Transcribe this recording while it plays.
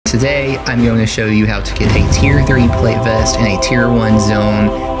Today, I'm going to show you how to get a tier 3 plate vest in a tier 1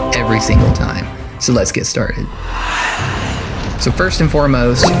 zone every single time. So let's get started. So first and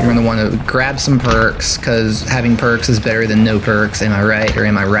foremost, you're going to want to grab some perks, because having perks is better than no perks, am I right or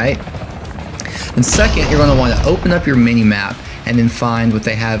am I right? And second, you're going to want to open up your mini-map and then find what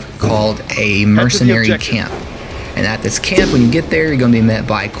they have called a Mercenary Camp. And at this camp, when you get there, you're going to be met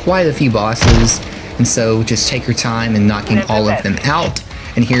by quite a few bosses, and so just take your time in knocking all of them out.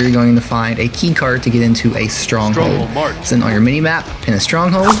 And here you're going to find a key card to get into a stronghold. So then on your mini-map, pin a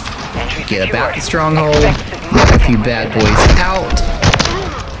stronghold, get about the stronghold, knock a few bad boys out.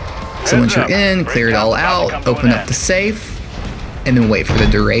 So once you're in, clear it all out, open up the safe, and then wait for the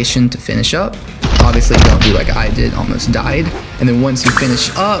duration to finish up. Obviously don't do like I did, almost died. And then once you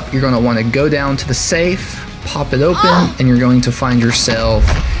finish up, you're going to want to go down to the safe, pop it open, and you're going to find yourself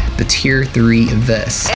the tier 3 vest.